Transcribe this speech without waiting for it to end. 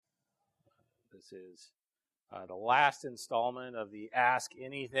This is the last installment of the Ask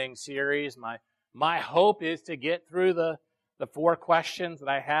Anything series. My hope is to get through the 4 questions that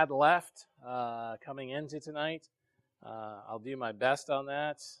I had left coming into tonight. I'll do my best on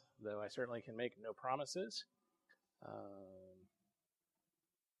that, though I certainly can make no promises.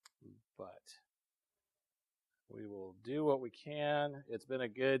 But we will do what we can. It's been a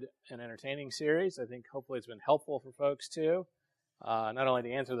good and entertaining series. I think hopefully it's been helpful for folks too. Not only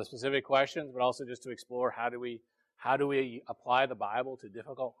to answer the specific questions, but also just to explore how do we apply the Bible to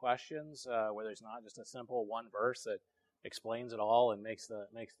difficult questions, where there's not just a simple one verse that explains it all and makes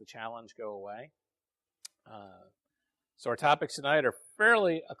the challenge go away. So our topics tonight are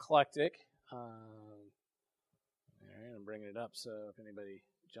fairly eclectic. All right, I'm bringing it up so if anybody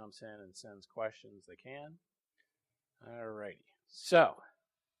jumps in and sends questions, they can. All righty. So,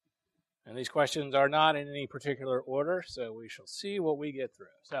 and these questions are not in any particular order, so we shall see what we get through.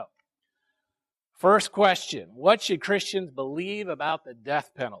 So, first question, what should Christians believe about the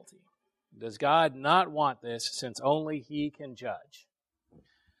death penalty? Does God not want this since only He can judge?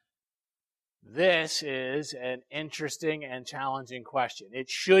 This is an interesting and challenging question. It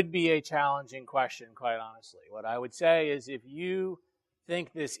should be a challenging question, quite honestly. What I would say is if you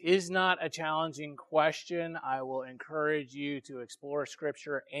think this is not a challenging question, I will encourage you to explore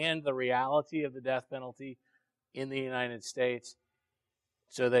Scripture and the reality of the death penalty in the United States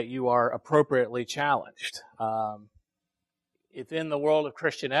so that you are appropriately challenged. If in the world of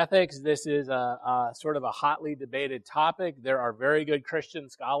Christian ethics, this is a sort of a hotly debated topic. There are very good Christian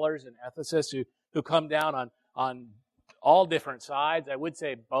scholars and ethicists who come down on all different sides. I would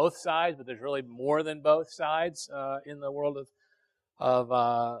say both sides, but there's really more than both sides in the world of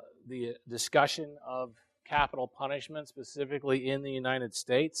the discussion of capital punishment, specifically in the United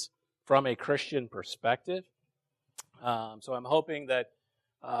States, from a Christian perspective. So I'm hoping that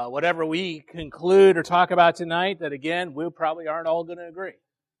whatever we conclude or talk about tonight, that again, we probably aren't all going to agree.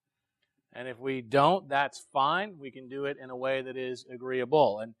 And if we don't, that's fine. We can do it in a way that is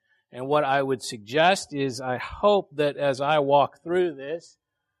agreeable. And what I would suggest is I hope that as I walk through this,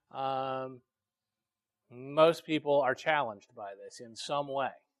 most people are challenged by this in some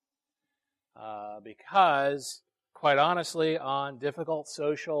way. Because, quite honestly, on difficult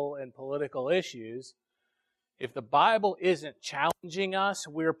social and political issues, if the Bible isn't challenging us,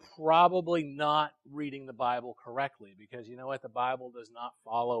 we're probably not reading the Bible correctly. Because you know what? The Bible does not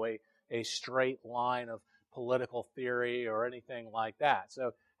follow a straight line of political theory or anything like that.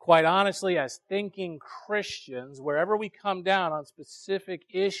 So, quite honestly, as thinking Christians, wherever we come down on specific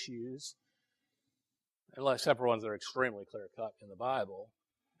issues, except for ones that are extremely clear-cut in the Bible,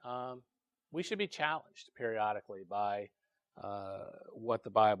 we should be challenged periodically by what the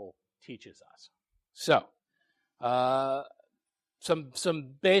Bible teaches us. So, some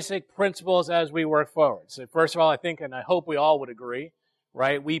basic principles as we work forward. So first of all, I think, and I hope we all would agree,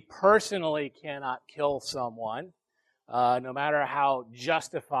 right? We personally cannot kill someone, no matter how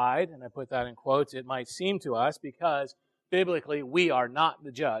justified, and I put that in quotes, it might seem to us, because biblically we are not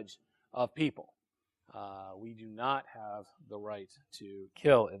the judge of people. We do not have the right to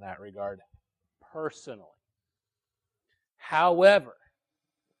kill in that regard personally. However,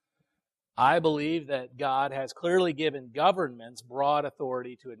 I believe that God has clearly given governments broad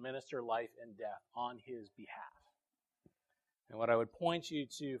authority to administer life and death on His behalf. And what I would point you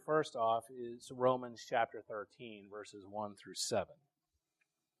to first off is Romans chapter 13, verses 1 through 7,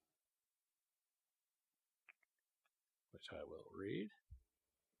 which I will read.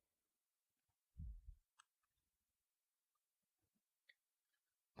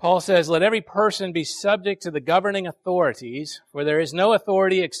 Paul says, "Let every person be subject to the governing authorities, for there is no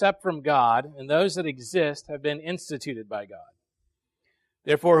authority except from God, and those that exist have been instituted by God.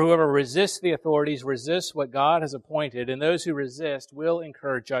 Therefore, whoever resists the authorities resists what God has appointed, and those who resist will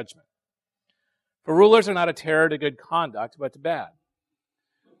incur judgment. For rulers are not a terror to good conduct, but to bad.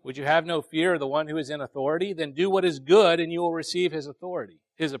 Would you have no fear of the one who is in authority? Then do what is good, and you will receive his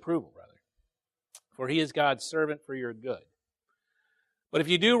approval. For he is God's servant for your good. But if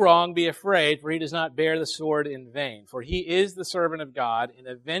you do wrong, be afraid, for he does not bear the sword in vain. For he is the servant of God, an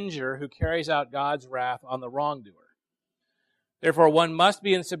avenger who carries out God's wrath on the wrongdoer. Therefore, one must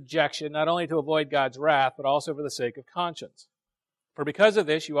be in subjection, not only to avoid God's wrath, but also for the sake of conscience. For because of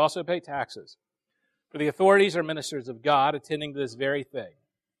this, you also pay taxes. For the authorities are ministers of God, attending to this very thing.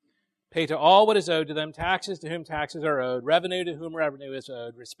 Pay to all what is owed to them, taxes to whom taxes are owed, revenue to whom revenue is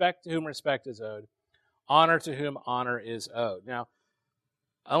owed, respect to whom respect is owed, honor to whom honor is owed." Now,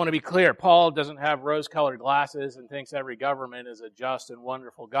 I want to be clear, Paul doesn't have rose-colored glasses and thinks every government is a just and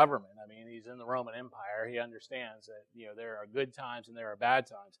wonderful government. I mean, he's in the Roman Empire. He understands that, there are good times and there are bad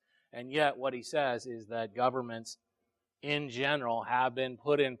times. And yet what he says is that governments in general have been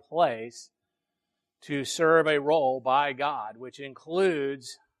put in place to serve a role by God, which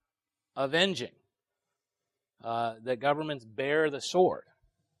includes avenging. That governments bear the sword.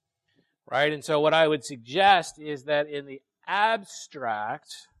 Right? And so what I would suggest is that in the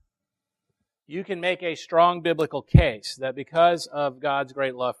abstract, you can make a strong biblical case that because of God's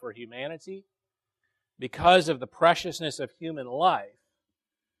great love for humanity, because of the preciousness of human life,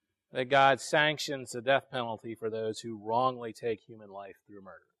 that God sanctions the death penalty for those who wrongly take human life through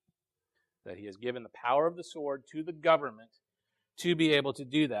murder. That he has given the power of the sword to the government to be able to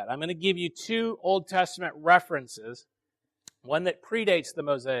do that. I'm going to give you two Old Testament references, one that predates the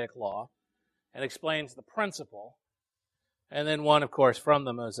Mosaic Law and explains the principle, and then one, of course, from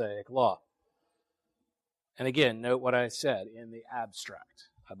the Mosaic Law. And again, note what I said in the abstract.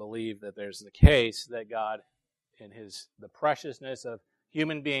 I believe that there's the case that God, in the preciousness of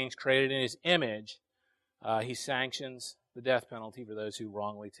human beings created in his image, he sanctions the death penalty for those who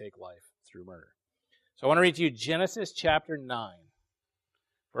wrongly take life through murder. So I want to read to you Genesis chapter 9,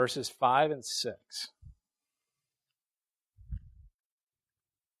 verses 5 and 6.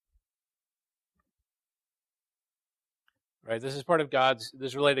 Right, this is part of this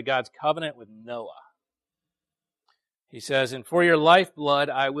is related to God's covenant with Noah. He says, "And for your lifeblood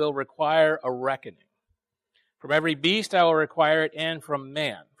I will require a reckoning. From every beast I will require it, and from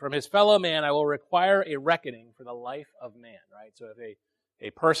man. From his fellow man I will require a reckoning for the life of man." Right? So if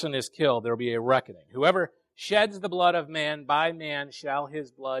a person is killed, there will be a reckoning. "Whoever sheds the blood of man, by man shall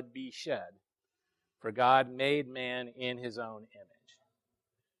his blood be shed. For God made man in his own image."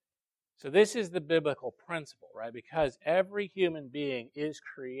 So this is the biblical principle, right? Because every human being is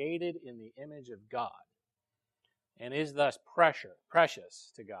created in the image of God and is thus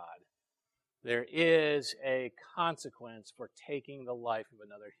precious to God. There is a consequence for taking the life of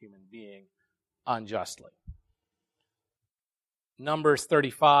another human being unjustly. Numbers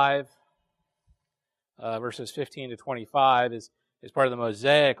 35, verses 15 to 25 is part of the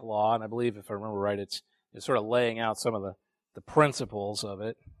Mosaic Law, and I believe, if I remember right, it's sort of laying out some of the principles of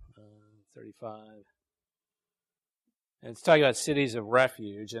it. 35. And it's talking about cities of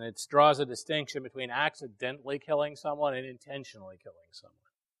refuge, and it draws a distinction between accidentally killing someone and intentionally killing someone.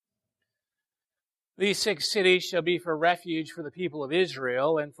 "These 6 cities shall be for refuge for the people of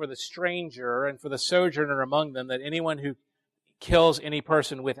Israel, and for the stranger, and for the sojourner among them, that anyone who kills any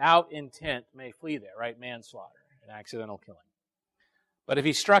person without intent may flee there," right? Manslaughter, an accidental killing. "But if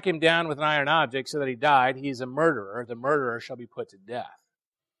he struck him down with an iron object so that he died, he is a murderer. The murderer shall be put to death.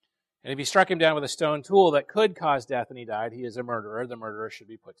 And if he struck him down with a stone tool that could cause death and he died, he is a murderer. The murderer should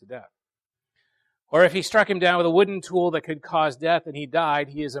be put to death. Or if he struck him down with a wooden tool that could cause death and he died,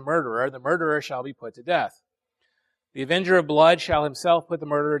 he is a murderer. The murderer shall be put to death. The avenger of blood shall himself put the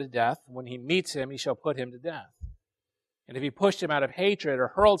murderer to death. When he meets him, he shall put him to death. And if he pushed him out of hatred or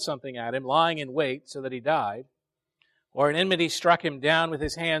hurled something at him, lying in wait so that he died, or in enmity struck him down with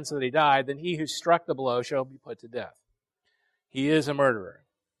his hand so that he died, then he who struck the blow shall be put to death. He is a murderer.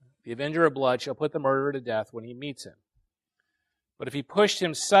 The avenger of blood shall put the murderer to death when he meets him. But if he pushed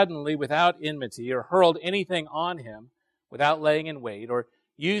him suddenly without enmity, or hurled anything on him without laying in wait, or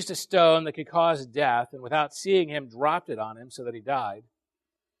used a stone that could cause death, and without seeing him dropped it on him so that he died,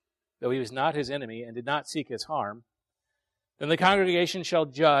 though he was not his enemy and did not seek his harm, then the congregation shall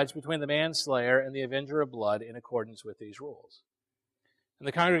judge between the manslayer and the avenger of blood in accordance with these rules. And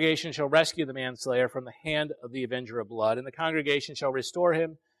the congregation shall rescue the manslayer from the hand of the avenger of blood, and the congregation shall restore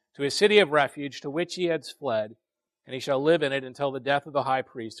him to his city of refuge to which he had fled, and he shall live in it until the death of the high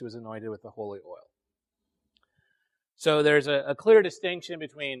priest who is anointed with the holy oil. So there's a clear distinction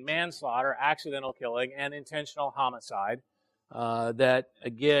between manslaughter, accidental killing, and intentional homicide that,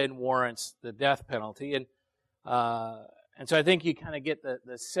 again, warrants the death penalty. And so I think you kind of get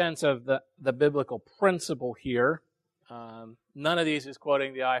the sense of the biblical principle here. None of these is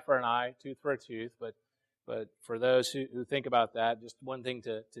quoting the eye for an eye, tooth for a tooth, but for those who think about that, just one thing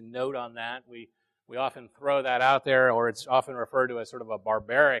to note on that, we often throw that out there, or it's often referred to as sort of a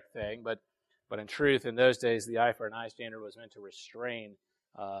barbaric thing, but in truth, in those days, the eye for an eye standard was meant to restrain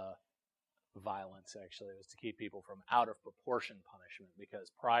violence, actually. It was to keep people from out of proportion punishment,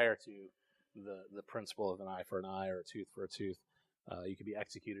 because prior to the principle of an eye for an eye or a tooth for a tooth, you could be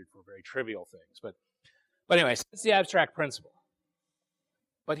executed for very trivial things. But anyways, it's the abstract principle.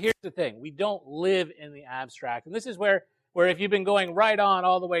 But here's the thing. We don't live in the abstract. And this is where if you've been going right on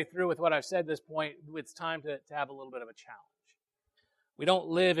all the way through with what I've said at this point, it's time to have a little bit of a challenge. We don't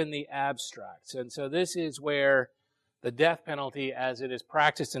live in the abstract. And so this is where the death penalty as it is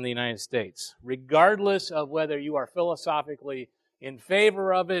practiced in the United States, regardless of whether you are philosophically in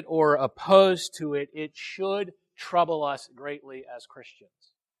favor of it or opposed to it, it should trouble us greatly as Christians.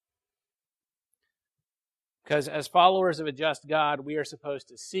 Because as followers of a just God, we are supposed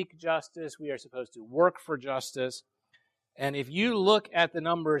to seek justice, we are supposed to work for justice. And if you look at the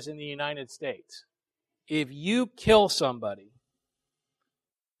numbers in the United States, if you kill somebody,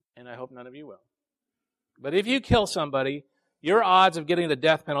 and I hope none of you will, but if you kill somebody, your odds of getting the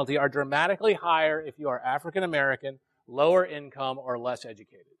death penalty are dramatically higher if you are African American, lower income, or less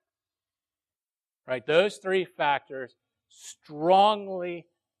educated. Right? Those three factors strongly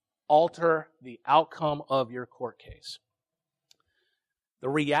alter the outcome of your court case. The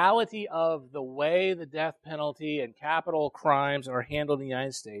reality of the way the death penalty and capital crimes are handled in the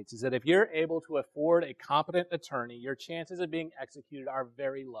United States is that if you're able to afford a competent attorney, your chances of being executed are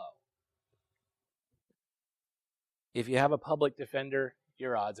very low. If you have a public defender,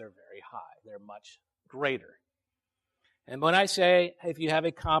 your odds are very high. They're much greater. And when I say if you have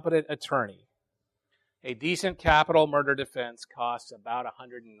a competent attorney, a decent capital murder defense costs about $190,000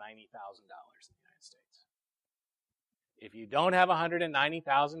 in the United States. If you don't have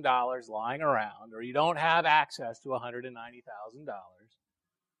 $190,000 lying around, or you don't have access to $190,000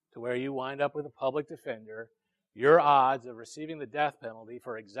 to where you wind up with a public defender, your odds of receiving the death penalty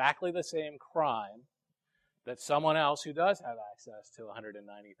for exactly the same crime that someone else who does have access to $190,000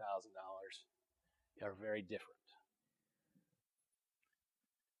 are very different.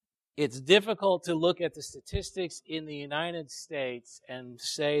 It's difficult to look at the statistics in the United States and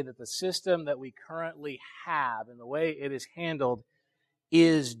say that the system that we currently have and the way it is handled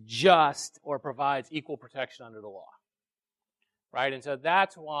is just or provides equal protection under the law. Right? And so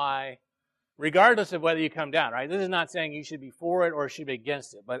that's why, regardless of whether you come down, right? This is not saying you should be for it or should be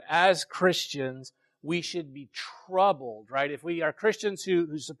against it. But as Christians, we should be troubled, right? If we are Christians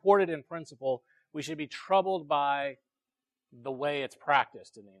who support it in principle, we should be troubled by the way it's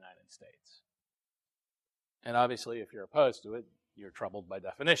practiced in the United States. And obviously, if you're opposed to it, you're troubled by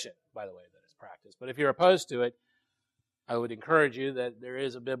definition, by the way that it's practiced. But if you're opposed to it, I would encourage you that there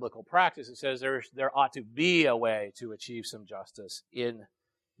is a biblical practice that says there ought to be a way to achieve some justice in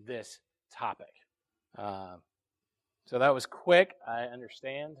this topic. So that was quick, I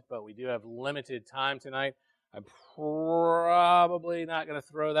understand, but we do have limited time tonight. I'm probably not going to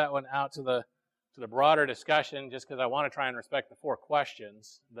throw that one out to the broader discussion just because I want to try and respect the 4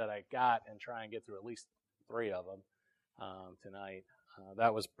 questions that I got and try and get through at least 3 of them tonight.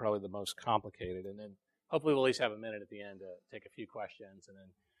 That was probably the most complicated. And then hopefully we'll at least have a minute at the end to take a few questions, and then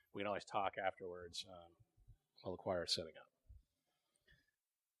we can always talk afterwards while the choir is setting up.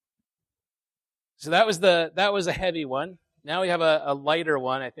 So that was a heavy one. Now we have a lighter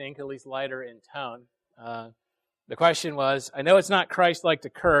one, I think, at least lighter in tone. The question was, I know it's not Christ-like to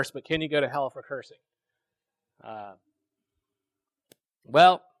curse, but can you go to hell for cursing?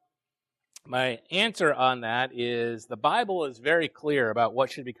 Well, my answer on that is the Bible is very clear about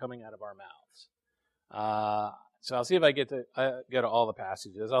what should be coming out of our mouths. So I'll see if I get to go to all the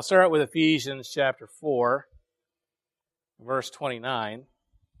passages. I'll start with Ephesians chapter 4, verse 29.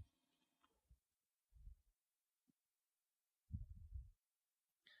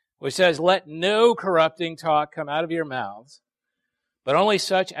 Which says, let no corrupting talk come out of your mouths, but only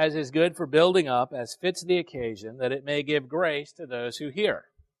such as is good for building up, as fits the occasion, that it may give grace to those who hear.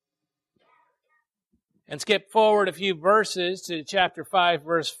 And skip forward a few verses to chapter 5,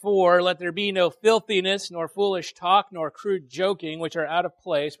 verse 4. Let there be no filthiness, nor foolish talk, nor crude joking, which are out of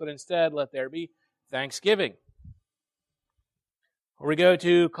place, but instead let there be thanksgiving. Or we go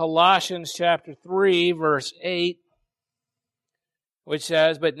to Colossians chapter 3, verse 8. Which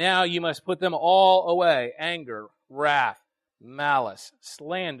says, but now you must put them all away, anger, wrath, malice,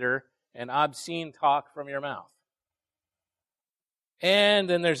 slander, and obscene talk from your mouth. And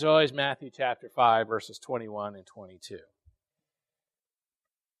then there's always Matthew chapter 5, verses 21 and 22.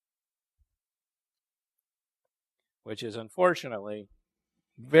 Which is unfortunately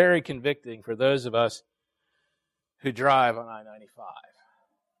very convicting for those of us who drive on I-95.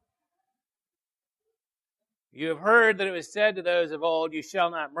 You have heard that it was said to those of old, you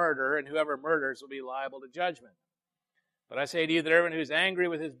shall not murder, and whoever murders will be liable to judgment. But I say to you that everyone who is angry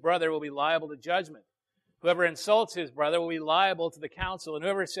with his brother will be liable to judgment. Whoever insults his brother will be liable to the council, and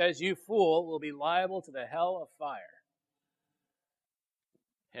whoever says, you fool, will be liable to the hell of fire.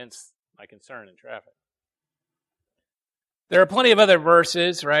 Hence, my concern in traffic. There are plenty of other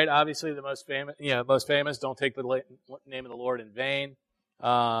verses, right? Obviously, the most famous, don't take the name of the Lord in vain.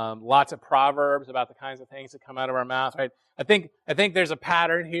 Lots of proverbs about the kinds of things that come out of our mouth, right? I think there's a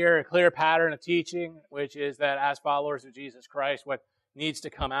pattern here, a clear pattern of teaching, which is that as followers of Jesus Christ, what needs to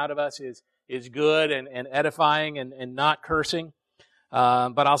come out of us is good and edifying and not cursing.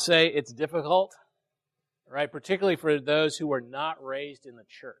 But I'll say it's difficult, right? Particularly for those who were not raised in the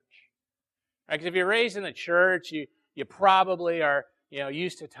church. Right? Because if you're raised in the church, you probably are,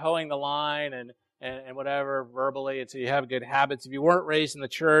 used to towing the line and whatever verbally, and so you have good habits. If you weren't raised in the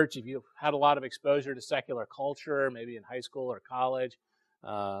church, if you've had a lot of exposure to secular culture, maybe in high school or college,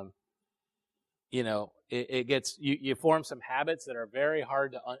 it gets you form some habits that are very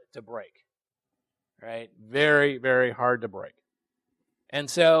hard to break, right? Very, very hard to break. And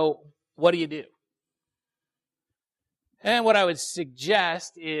so, what do? And what I would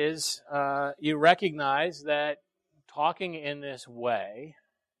suggest is you recognize that talking in this way,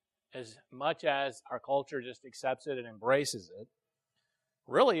 as much as our culture just accepts it and embraces it,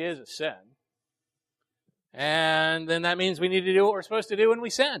 really is a sin. And then that means we need to do what we're supposed to do when we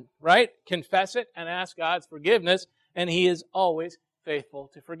sin, right? Confess it and ask God's forgiveness, and He is always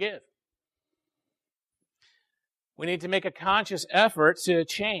faithful to forgive. We need to make a conscious effort to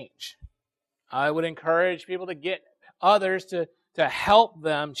change. I would encourage people to get others to help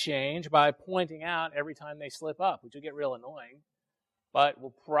them change by pointing out every time they slip up, which will get real annoying, but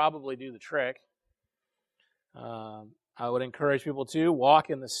will probably do the trick. I would encourage people to walk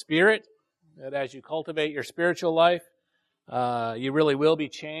in the Spirit, that as you cultivate your spiritual life, you really will be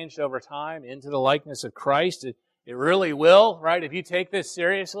changed over time into the likeness of Christ. It really will, right? If you take this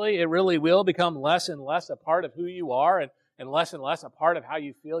seriously, it really will become less and less a part of who you are and less a part of how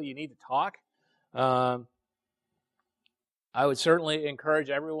you feel you need to talk. I would certainly encourage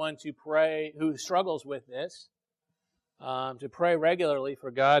everyone to pray, who struggles with this, to pray regularly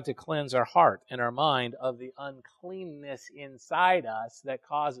for God to cleanse our heart and our mind of the uncleanness inside us that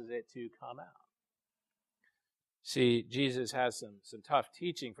causes it to come out. See, Jesus has some tough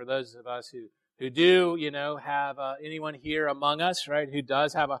teaching for those of us who do, have anyone here among us, right, who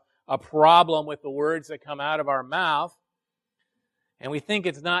does have a problem with the words that come out of our mouth, and we think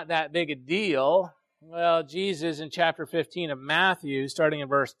it's not that big a deal. Well, Jesus in chapter 15 of Matthew, starting in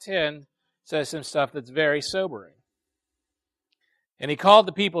verse 10, says some stuff that's very sobering. And He called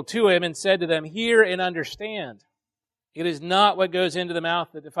the people to Him and said to them, "Hear and understand. It is not what goes into the mouth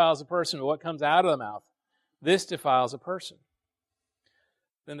that defiles a person, but what comes out of the mouth. This defiles a person."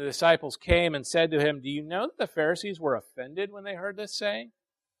 Then the disciples came and said to Him, "Do you know that the Pharisees were offended when they heard this saying?"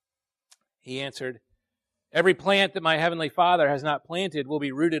 He answered, "Every plant that my heavenly Father has not planted will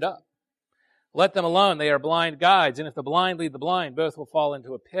be rooted up. Let them alone, they are blind guides, and if the blind lead the blind, both will fall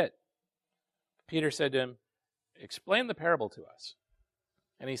into a pit." Peter said to him, "Explain the parable to us."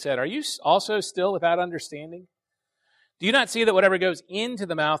 And he said, "Are you also still without understanding? Do you not see that whatever goes into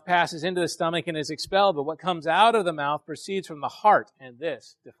the mouth passes into the stomach and is expelled, but what comes out of the mouth proceeds from the heart, and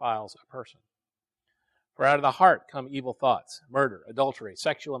this defiles a person? For out of the heart come evil thoughts, murder, adultery,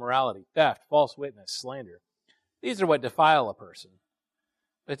 sexual immorality, theft, false witness, slander. These are what defile a person.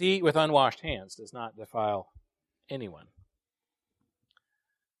 But to eat with unwashed hands does not defile anyone."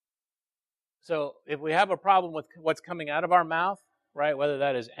 So if we have a problem with what's coming out of our mouth, right, whether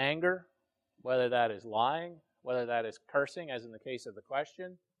that is anger, whether that is lying, whether that is cursing, as in the case of the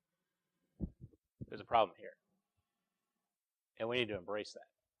question, there's a problem here. And we need to embrace that.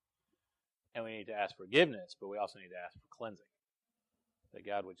 And we need to ask forgiveness, but we also need to ask for cleansing. That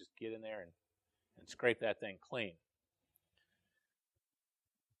God would just get in there and scrape that thing clean.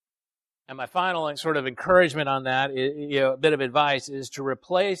 And my final sort of encouragement on that, a bit of advice, is to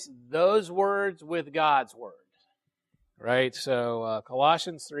replace those words with God's words. Right? So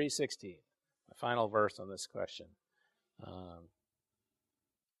Colossians 3:16, the final verse on this question.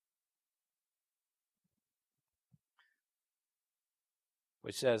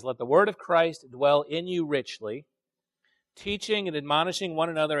 Which says, "Let the word of Christ dwell in you richly, teaching and admonishing one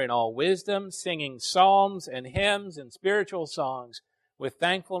another in all wisdom, singing psalms and hymns and spiritual songs with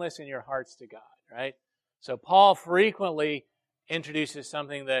thankfulness in your hearts to God," right? So Paul frequently introduces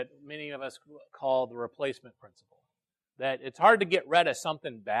something that many of us call the replacement principle. That it's hard to get rid of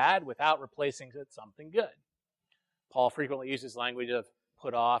something bad without replacing it with something good. Paul frequently uses language of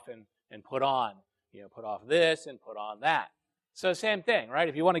put off and put on. Put off this and put on that. So same thing, right?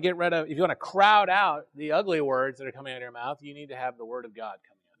 If you want to crowd out the ugly words that are coming out of your mouth, you need to have the Word of God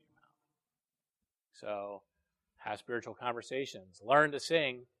coming out of your mouth. So have spiritual conversations. Learn to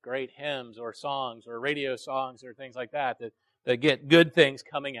sing great hymns or songs or radio songs or things like that get good things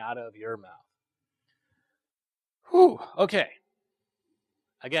coming out of your mouth. Whew, okay.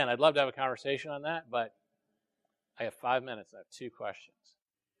 Again, I'd love to have a conversation on that, but I have 5 minutes. I have 2 questions.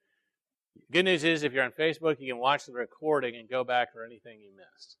 Good news is, if you're on Facebook, you can watch the recording and go back for anything you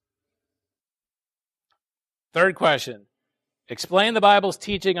missed. Third question Explain the Bible's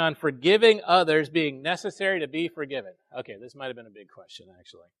teaching on forgiving others being necessary to be forgiven. Okay, this might have been a big question,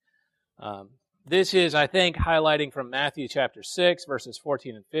 actually. This is, I think, highlighting from Matthew chapter 6, verses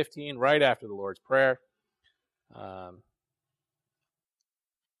 14 and 15, right after the Lord's Prayer.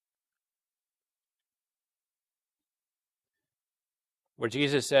 Where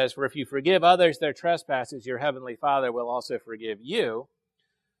Jesus says, "For if you forgive others their trespasses, your heavenly Father will also forgive you.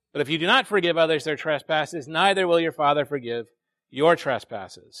 But if you do not forgive others their trespasses, neither will your Father forgive your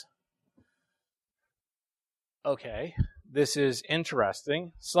trespasses." Okay, this is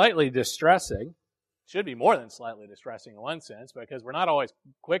interesting, slightly distressing. Should be more than slightly distressing in one sense, because we're not always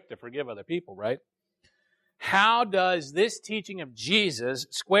quick to forgive other people, right? How does this teaching of Jesus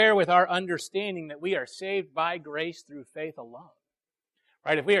square with our understanding that we are saved by grace through faith alone?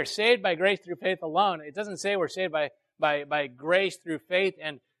 Right? If we are saved by grace through faith alone, it doesn't say we're saved by grace through faith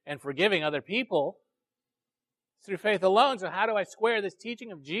and forgiving other people. It's through faith alone. So how do I square this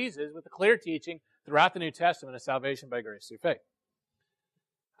teaching of Jesus with the clear teaching throughout the New Testament of salvation by grace through faith?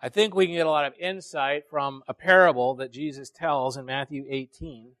 I think we can get a lot of insight from a parable that Jesus tells in Matthew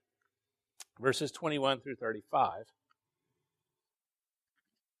 18, verses 21 through 35.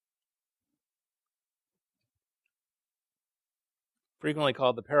 Frequently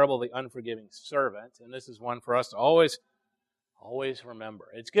called the parable of the unforgiving servant, and this is one for us to always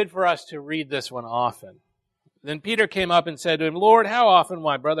remember. It's good for us to read this one often. Then Peter came up and said to him, "Lord, how often will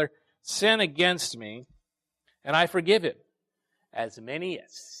my brother sin against me, and I forgive him? As many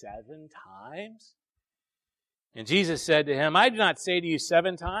as 7 times?" And Jesus said to him, "I do not say to you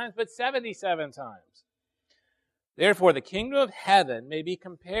 7 times, but 77 times. Therefore the kingdom of heaven may be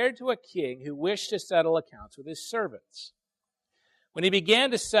compared to a king who wished to settle accounts with his servants. When he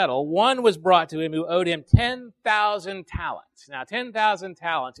began to settle, one was brought to him who owed him 10,000 talents. Now, 10,000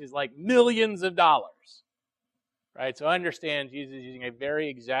 talents is like millions of dollars, right? So understand Jesus is using a very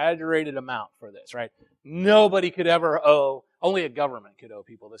exaggerated amount for this, right? Nobody could ever owe, only a government could owe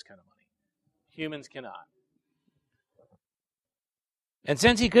people this kind of money. Humans cannot. And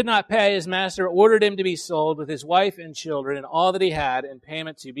since he could not pay, his master ordered him to be sold with his wife and children and all that he had, and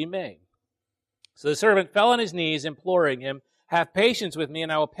payment to be made. So the servant fell on his knees, imploring him, 'Have patience with me, and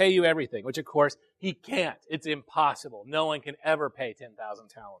I will pay you everything,' which, of course, he can't. It's impossible. No one can ever pay 10,000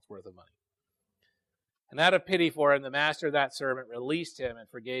 talents worth of money. And out of pity for him, the master of that servant released him and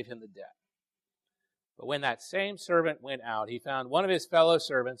forgave him the debt. But when that same servant went out, he found one of his fellow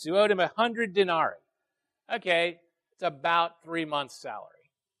servants who owed him 100 denarii. Okay, it's about 3 months' salary.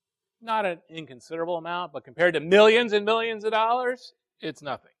 Not an inconsiderable amount, but compared to millions and millions of dollars, it's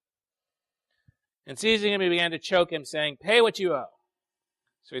nothing. And seizing him, he began to choke him, saying, 'Pay what you owe.'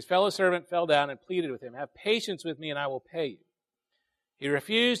 So his fellow servant fell down and pleaded with him, 'Have patience with me, and I will pay you.' He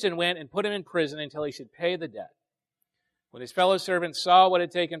refused and went and put him in prison until he should pay the debt. When his fellow servants saw what had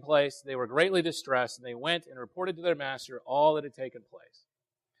taken place, they were greatly distressed, and they went and reported to their master all that had taken place.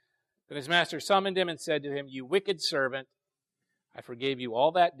 Then his master summoned him and said to him, 'You wicked servant, I forgave you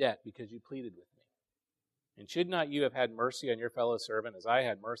all that debt because you pleaded with me. And should not you have had mercy on your fellow servant as I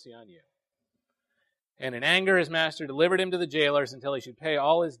had mercy on you?' And in anger his master delivered him to the jailers until he should pay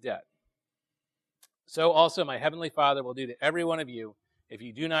all his debt. So also my heavenly Father will do to every one of you if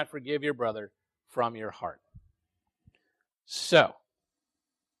you do not forgive your brother from your heart." So,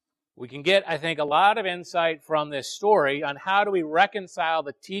 we can get, I think, a lot of insight from this story on how do we reconcile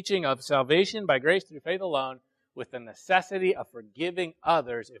the teaching of salvation by grace through faith alone with the necessity of forgiving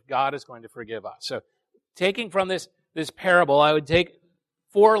others if God is going to forgive us. So, taking from this parable, I would take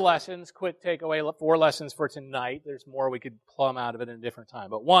 4 lessons, quick takeaway, 4 lessons for tonight. There's more we could plumb out of it in a different time.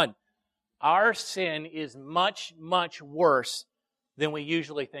 But 1, our sin is much, much worse than we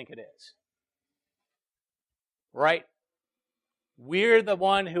usually think it is. Right? We're the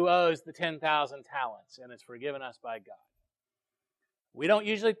one who owes the 10,000 talents, and it's forgiven us by God. We don't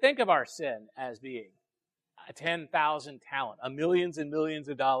usually think of our sin as being a 10,000 talent, a millions and millions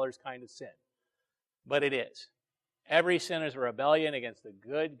of dollars kind of sin. But it is. Every sin is a rebellion against the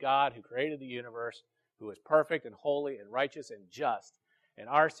good God who created the universe, who is perfect and holy and righteous and just. And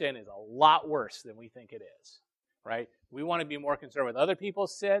our sin is a lot worse than we think it is, right? We want to be more concerned with other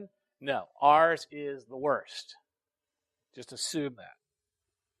people's sin. No, ours is the worst. Just assume that.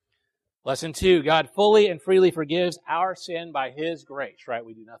 Lesson 2, God fully and freely forgives our sin by His grace, right?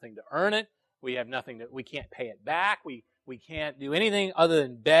 We do nothing to earn it. We have nothing that we can't pay it back. We can't do anything other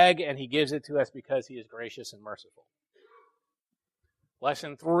than beg, and He gives it to us because He is gracious and merciful.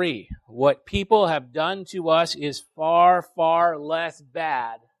 Lesson 3, what people have done to us is far, far less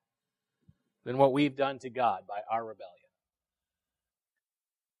bad than what we've done to God by our rebellion.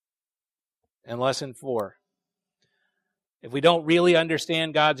 And lesson 4, if we don't really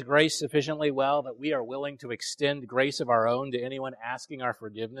understand God's grace sufficiently well that we are willing to extend grace of our own to anyone asking our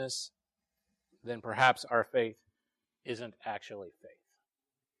forgiveness, then perhaps our faith isn't actually faith.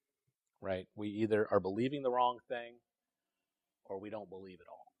 Right? We either are believing the wrong thing or we don't believe at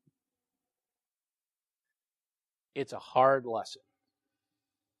all. It's a hard lesson.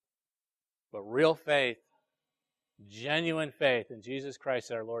 But real faith, genuine faith in Jesus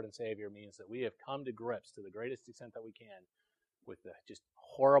Christ, our Lord and Savior, means that we have come to grips to the greatest extent that we can with the just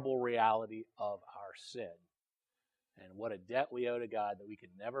horrible reality of our sin and what a debt we owe to God that we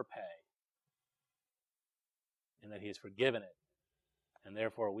could never pay, and that He has forgiven it. And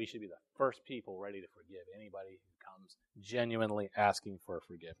therefore, we should be the first people ready to forgive anybody who comes genuinely asking for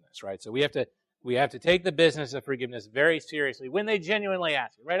forgiveness, right? So we have to take the business of forgiveness very seriously when they genuinely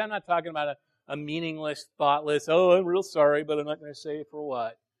ask it, right? I'm not talking about a meaningless, thoughtless, oh, I'm real sorry, but I'm not going to say it for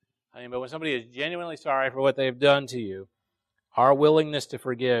what. But when somebody is genuinely sorry for what they've done to you, our willingness to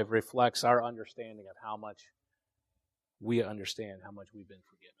forgive reflects our understanding of how much we understand how much we've been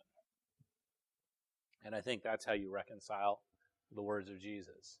forgiven. And I think that's how you reconcile the words of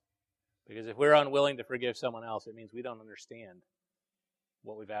Jesus. Because if we're unwilling to forgive someone else, it means we don't understand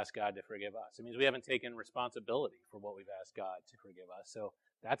what we've asked God to forgive us. It means we haven't taken responsibility for what we've asked God to forgive us. So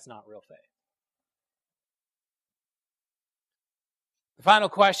that's not real faith. The final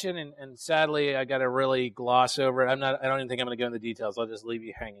question, and sadly I got to really gloss over it. I don't even think I'm going to go into the details. I'll just leave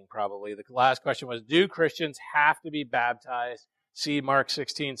you hanging probably. The last question was, do Christians have to be baptized? See Mark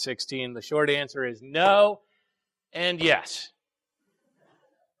 16:16. The short answer is no and yes.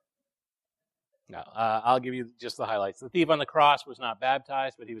 No, I'll give you just the highlights. The thief on the cross was not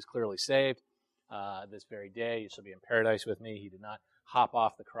baptized, but he was clearly saved. This very day, you shall be in paradise with me. He did not hop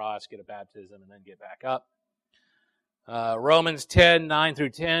off the cross, get a baptism, and then get back up. Romans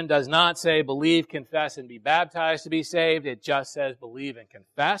 10:9-10 does not say believe, confess, and be baptized to be saved. It just says believe and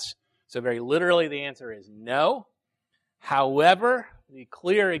confess. So very literally, the answer is no. However, the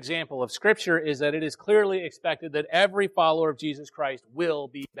clear example of Scripture is that it is clearly expected that every follower of Jesus Christ will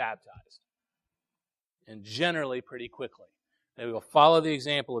be baptized. And generally pretty quickly. They will follow the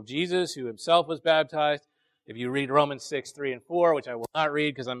example of Jesus, who himself was baptized. If you read Romans 6:3-4, which I will not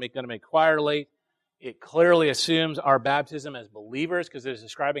read because I'm going to make choir late, it clearly assumes our baptism as believers because it is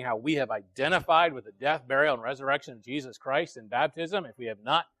describing how we have identified with the death, burial, and resurrection of Jesus Christ in baptism. If we have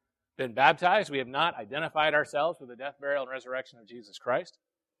not been baptized, we have not identified ourselves with the death, burial, and resurrection of Jesus Christ.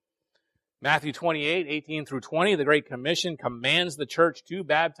 Matthew 28:18-20, the Great Commission commands the church to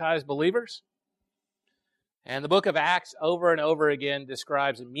baptize believers. And the book of Acts over and over again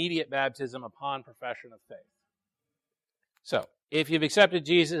describes immediate baptism upon profession of faith. So, if you've accepted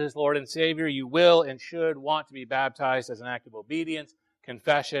Jesus as Lord and Savior, you will and should want to be baptized as an act of obedience,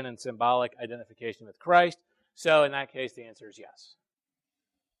 confession, and symbolic identification with Christ. So, in that case, the answer is yes.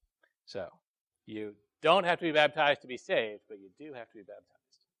 So, you don't have to be baptized to be saved, but you do have to be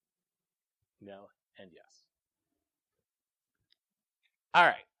baptized. No and yes. All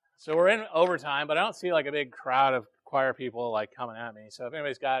right. So we're in overtime, but I don't see like a big crowd of choir people like coming at me. So if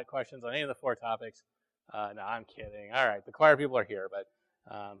anybody's got questions on any of the 4 topics, no, I'm kidding. All right, the choir people are here, but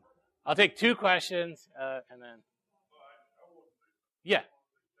I'll take 2 questions and then, yeah.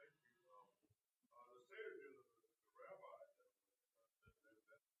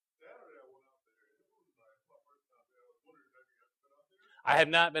 I have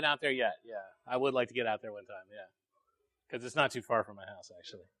not been out there yet. Yeah, I would like to get out there one time. Yeah, because it's not too far from my house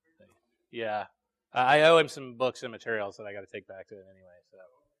actually. Yeah, I owe him some books and materials that I got to take back to it anyway.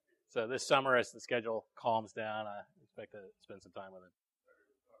 So this summer, as the schedule calms down, I expect to spend some time with him.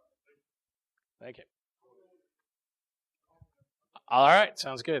 Thank you. All right,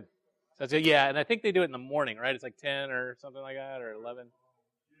 sounds good. That's it. Yeah, and I think they do it in the morning, right? It's like 10 or something like that, or 11.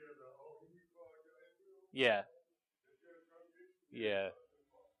 Yeah. Yeah.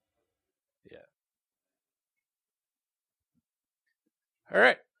 Yeah. All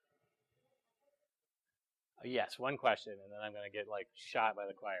right. Yes, one question, and then I'm going to get like shot by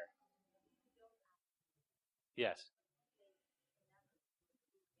the choir. Yes.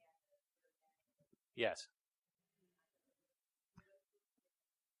 Yes.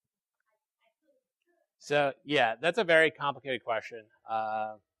 So, yeah, that's a very complicated question.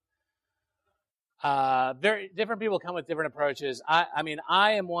 Very different people come with different approaches. I mean,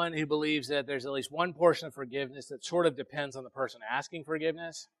 I am one who believes that there's at least one portion of forgiveness that sort of depends on the person asking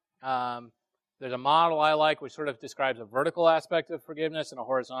forgiveness. There's a model I like which sort of describes a vertical aspect of forgiveness and a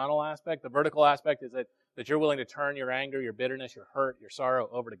horizontal aspect. The vertical aspect is that you're willing to turn your anger, your bitterness, your hurt, your sorrow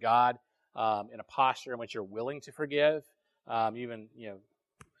over to God in a posture in which you're willing to forgive. Even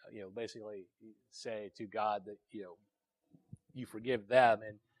basically say to God that you forgive them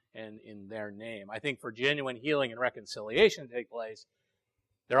and in their name. I think for genuine healing and reconciliation to take place,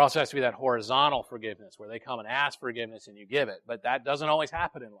 there also has to be that horizontal forgiveness where they come and ask forgiveness and you give it. But that doesn't always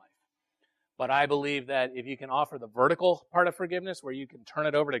happen in life. But I believe that if you can offer the vertical part of forgiveness where you can turn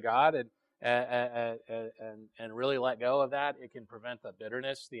it over to God and really let go of that, it can prevent the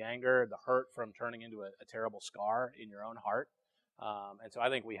bitterness, the anger, the hurt from turning into a terrible scar in your own heart. And so I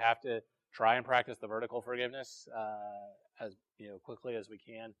think we have to try and practice the vertical forgiveness as quickly as we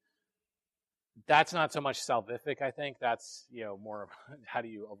can. That's not so much salvific, I think. That's more of how do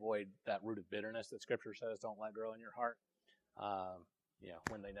you avoid that root of bitterness that Scripture says don't let grow in your heart.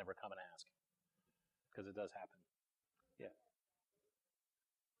 When they never come and ask, because it does happen. Yeah.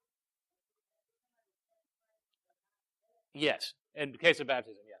 Yes. In the case of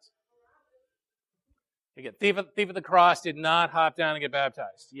baptism, yes. Again, thief of the cross did not hop down and get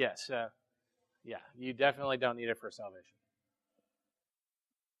baptized. Yes. Yeah. You definitely don't need it for salvation.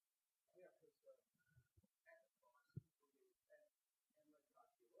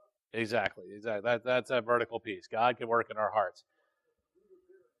 Exactly. That's a vertical piece. God can work in our hearts.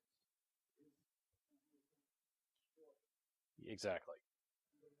 Exactly.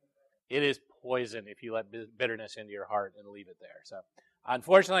 It is poison if you let bitterness into your heart and leave it there. So,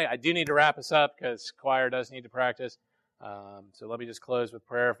 unfortunately, I do need to wrap us up because choir does need to practice. So let me just close with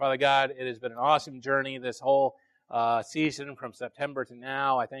prayer. Father God, it has been an awesome journey this whole season from September to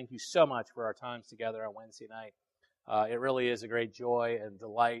now. I thank you so much for our times together on Wednesday night. It really is a great joy and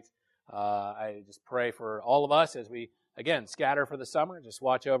delight. I just pray for all of us as we, again, scatter for the summer. Just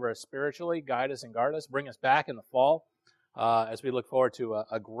watch over us spiritually, guide us and guard us. Bring us back in the fall as we look forward to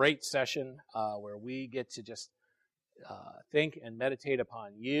a great session where we get to just think and meditate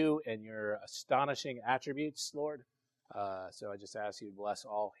upon you and your astonishing attributes, Lord. So I just ask you to bless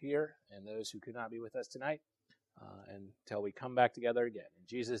all here and those who could not be with us tonight until we come back together again. In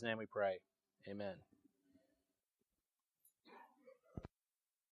Jesus' name we pray. Amen.